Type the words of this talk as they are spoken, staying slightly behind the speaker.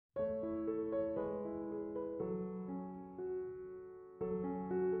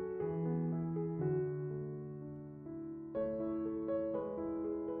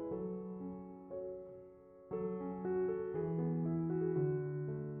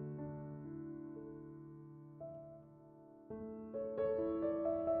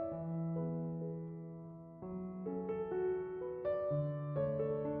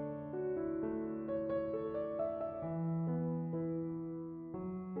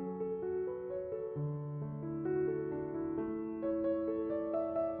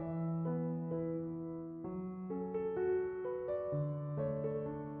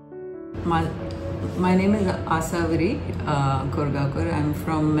My, my name is Asavari Korgakar. I'm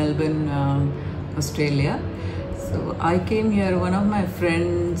from Melbourne, Australia. So I came here, one of my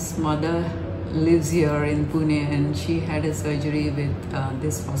friend's mother lives here in Pune and she had a surgery with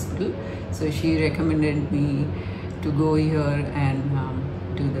this hospital. So she recommended me to go here and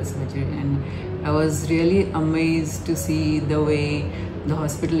do the surgery. And I was really amazed to see the way the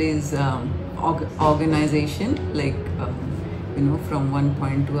hospital is organization, like from one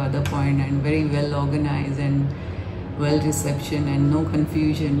point to other point, and very well organized and well reception and no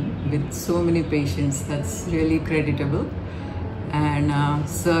confusion with so many patients. That's really creditable. And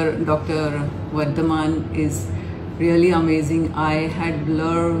Sir Dr. Vardhaman is really amazing. I had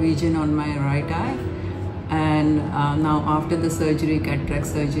blur vision on my right eye, and now after the surgery, cataract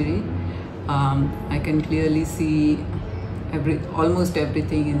surgery, I can clearly see almost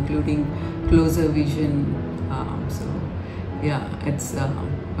everything, including closer vision. So yeah,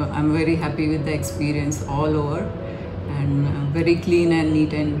 I'm very happy with the experience all over, and very clean and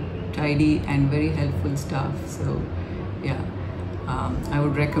neat and tidy and very helpful staff. So yeah, I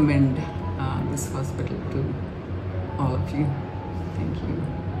would recommend this hospital to all of you. Thank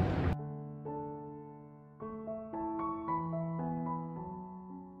you.